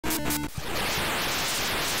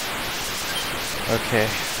Okay.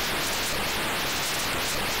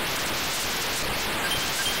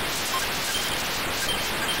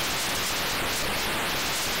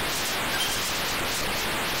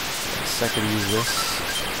 I could use this.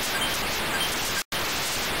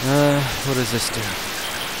 What does this do?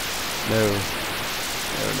 No. No.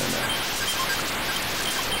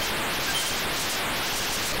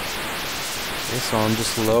 Okay, so I'm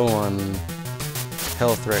just low on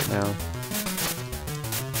health right now.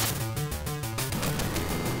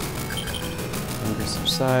 Hunger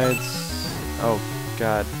subsides. Oh,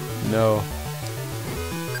 God. No.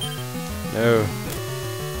 No.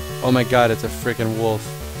 Oh my God, it's a freaking wolf.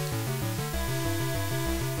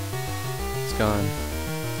 Gone.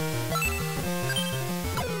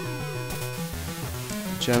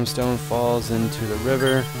 Gemstone falls into the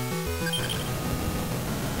river.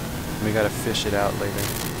 We gotta fish it out later.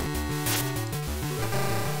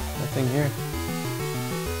 Nothing here.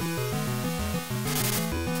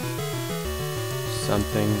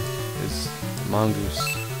 Something is mongoose.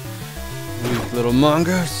 Weak little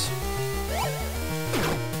mongoose.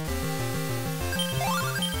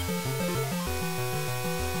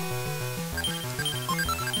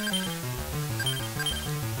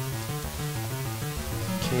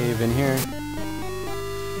 Cave in here.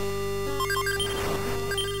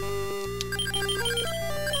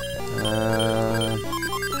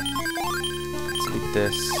 Let's eat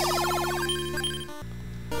this.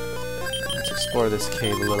 Let's explore this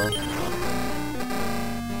cave a little.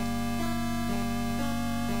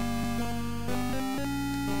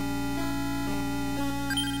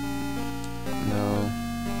 No.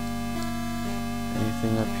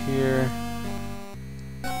 Anything up here?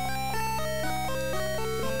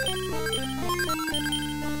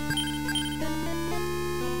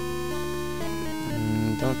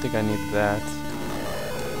 Don't think I need that.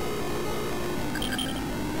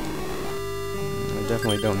 I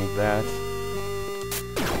definitely don't need that.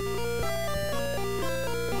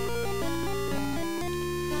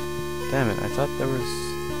 Damn it, I thought there was...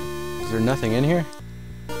 Is there nothing in here?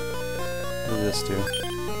 What does this do?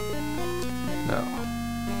 No.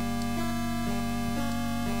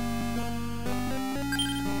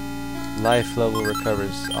 Life level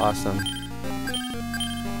recovers. Awesome.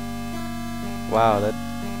 Wow, that...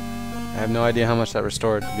 I have no idea how much that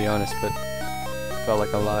restored, to be honest, but felt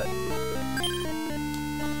like a lot.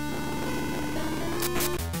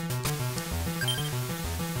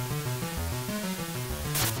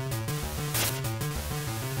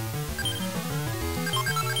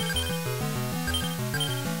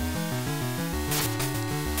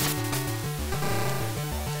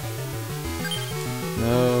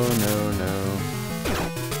 No.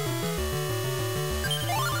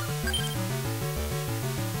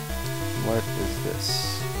 What is this?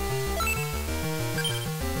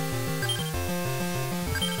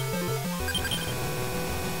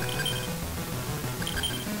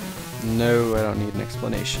 No, I don't need an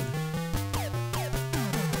explanation.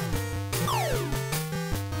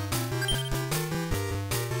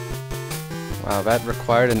 Wow, that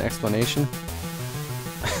required an explanation?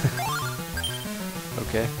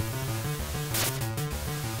 Okay.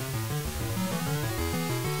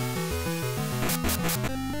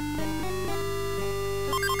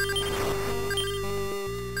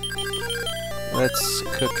 Let's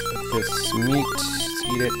cook this meat, let's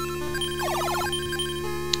eat it,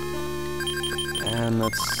 and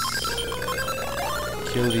let's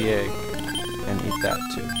kill the egg and eat that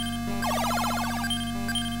too.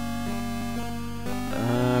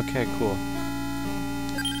 Okay, cool.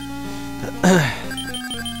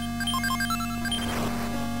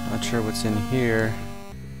 Not sure what's in here.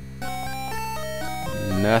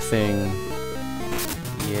 Nothing.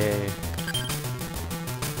 Yay.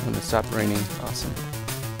 When it stopped raining. Awesome.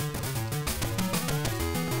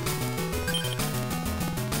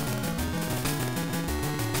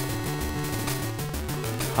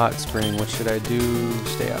 Hot spring. What should I do?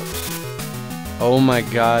 Stay out. Oh my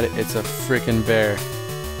god, it's a freaking bear.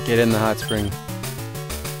 Get in the hot spring.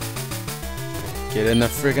 Get in the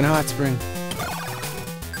freaking hot spring.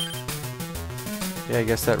 Yeah, I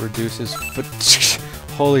guess that reduces foot.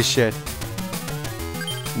 Holy shit.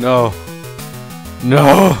 No.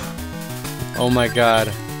 No! Oh my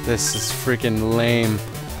god. This is freaking lame.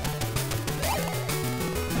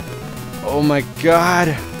 Oh my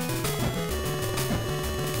god.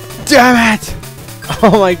 Damn it!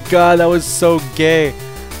 Oh my god, that was so gay.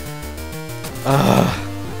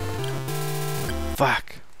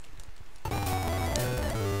 Fuck.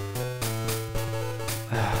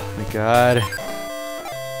 Oh my god.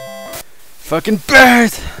 Fucking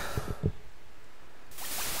bears!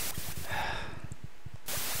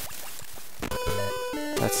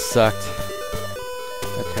 That sucked.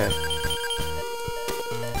 Okay.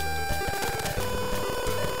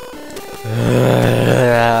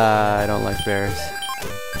 I don't like bears.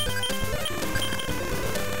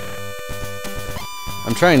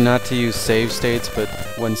 I'm trying not to use save states, but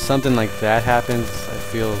when something like that happens, I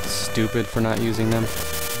feel stupid for not using them.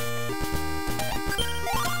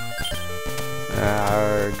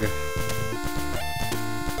 Arg.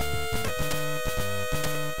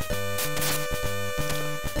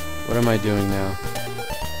 What am I doing now?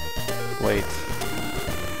 Wait.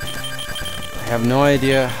 I have no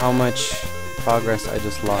idea how much progress I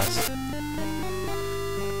just lost.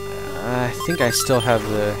 I think I still have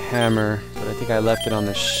the hammer, but I think I left it on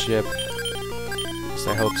the ship. At least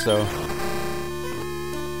I hope so.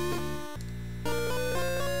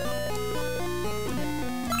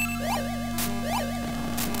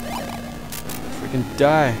 Freaking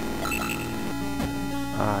die!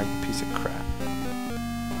 Ah, you piece of crap.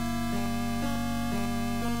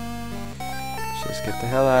 Just get the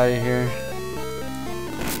hell out of here.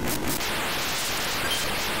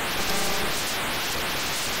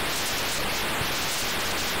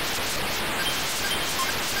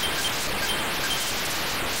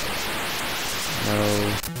 No.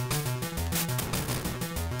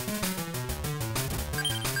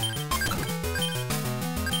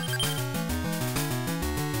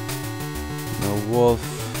 No wolf.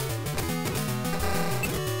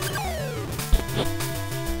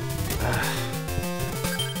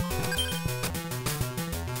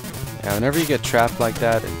 Yeah, whenever you get trapped like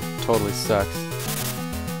that, it totally sucks.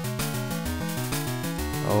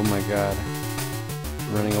 Oh my god.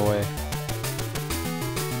 Running away.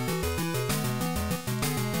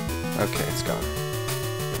 Okay, it's gone.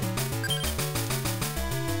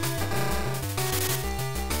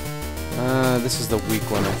 This is the weak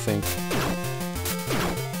one, I think.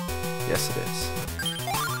 Yes, it is.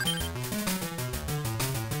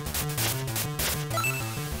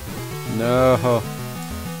 No.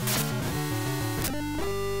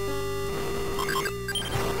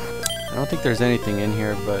 I don't think there's anything in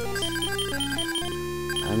here, but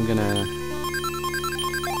I'm gonna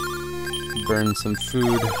burn some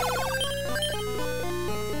food.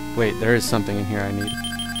 Wait, there is something in here I need.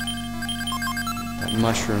 That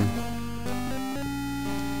mushroom.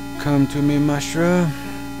 Come to me, mushroom.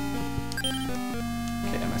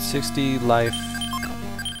 Okay, I'm at 60 life.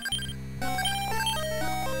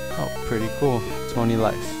 Oh, pretty cool. 20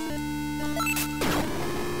 life.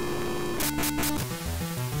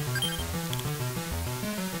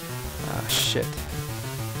 Ah, shit.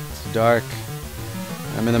 It's dark.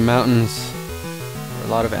 I'm in the mountains where a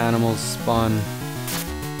lot of animals spawn.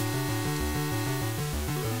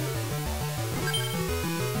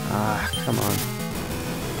 Ah, come on.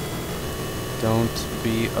 Don't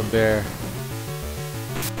be a bear.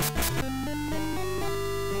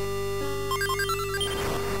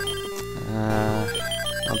 I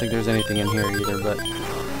don't think there's anything in here either, but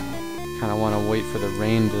kind of want to wait for the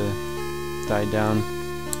rain to die down.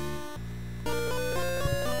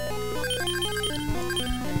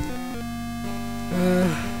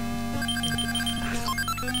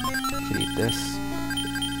 Could eat this.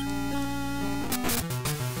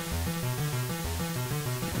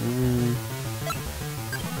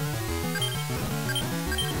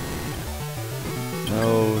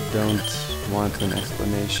 No, don't want an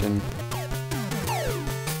explanation.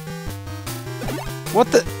 What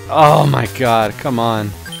the? Oh my god, come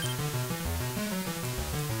on.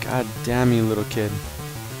 God damn you, little kid.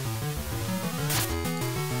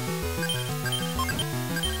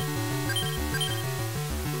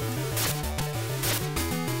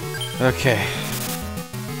 Okay.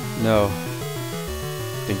 No.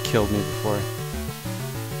 They killed me before.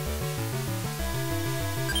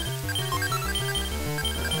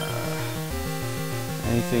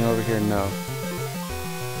 Anything over here? No.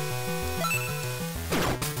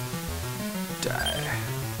 Die.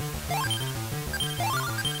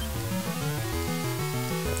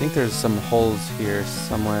 I think there's some holes here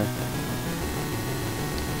somewhere.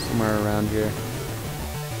 Somewhere around here.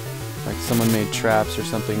 Like someone made traps or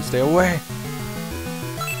something. Stay away!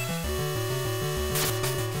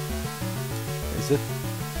 Is it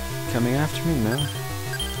coming after me? No.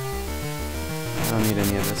 I don't need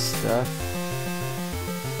any of this stuff.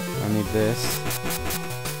 I need this.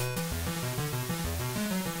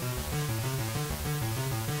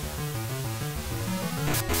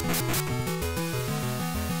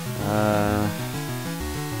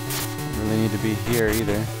 Don't really need to be here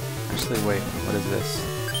either. Actually, wait, what is this?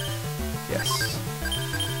 Yes.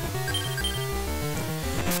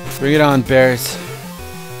 Bring it on, bears.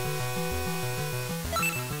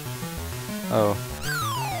 Oh.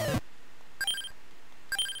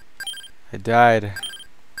 died.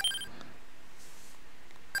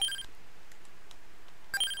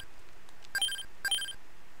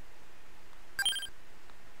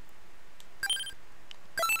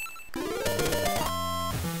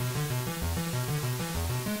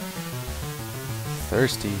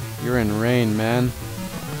 Thirsty? You're in rain, man.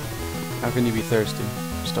 How can you be thirsty?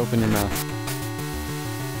 Just open your mouth.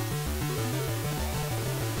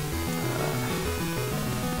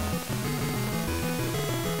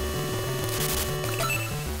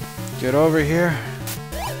 Get over here.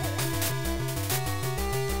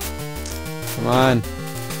 Come on.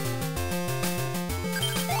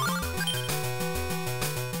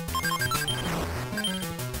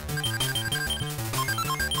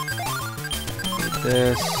 Eat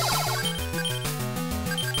this.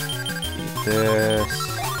 Eat this.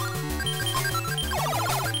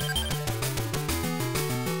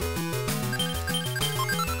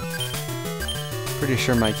 Pretty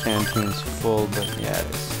sure my canteen's full, but yeah, it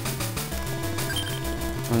is.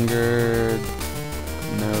 Hunger.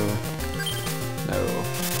 No. No.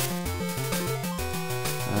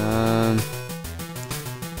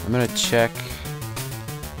 I'm gonna check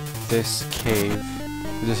this cave.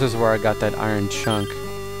 This is where I got that iron chunk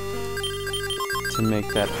to make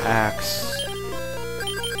that axe.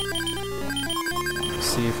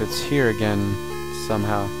 See if it's here again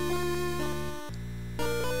somehow.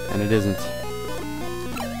 And it isn't.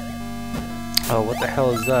 Oh, what the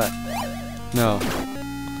hell is that? No.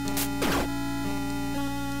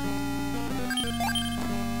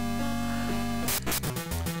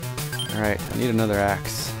 Alright, I need another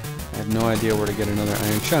axe. I have no idea where to get another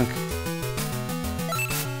iron chunk.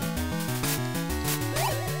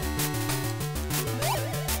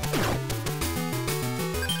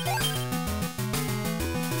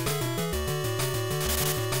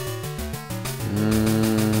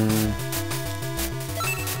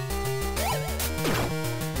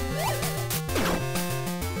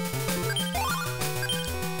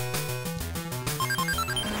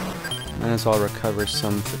 Might as well recover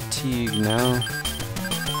some fatigue now. So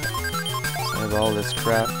I have all this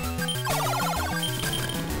crap.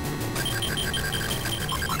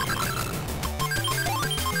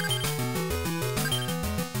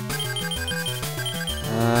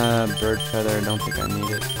 Bird feather, I don't think I need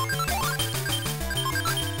it. So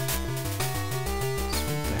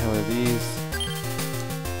what the hell are these?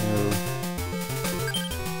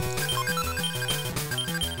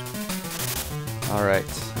 No. Alright.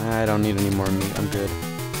 I don't need any more meat, I'm good.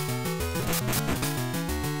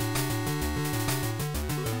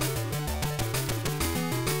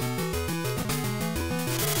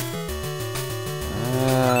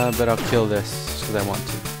 But I'll kill this, because I want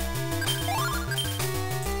to.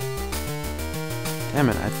 Damn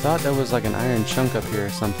it, I thought there was like an iron chunk up here or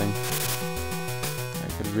something. I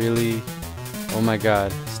could really... Oh my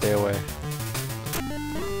god, stay away.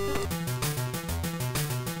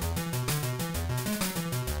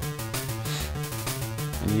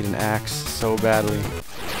 I need an axe so badly.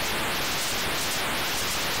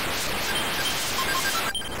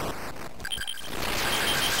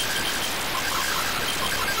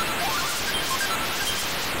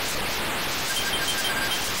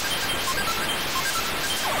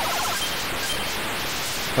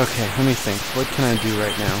 Okay, let me think. What can I do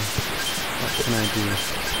right now? What can I do?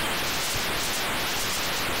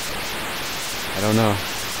 I don't know.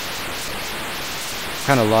 I'm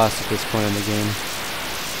kind of lost at this point in the game.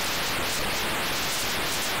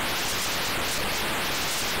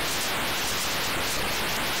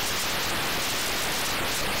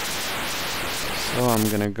 So I'm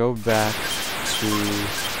gonna go back to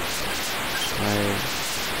my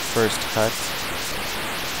first hut.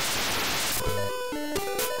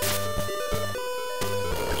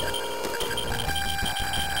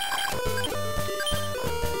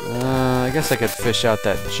 I guess I could fish out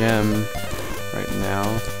that gem right now.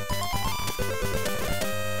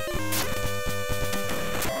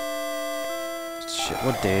 Shit,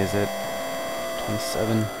 what day is it?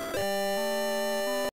 27.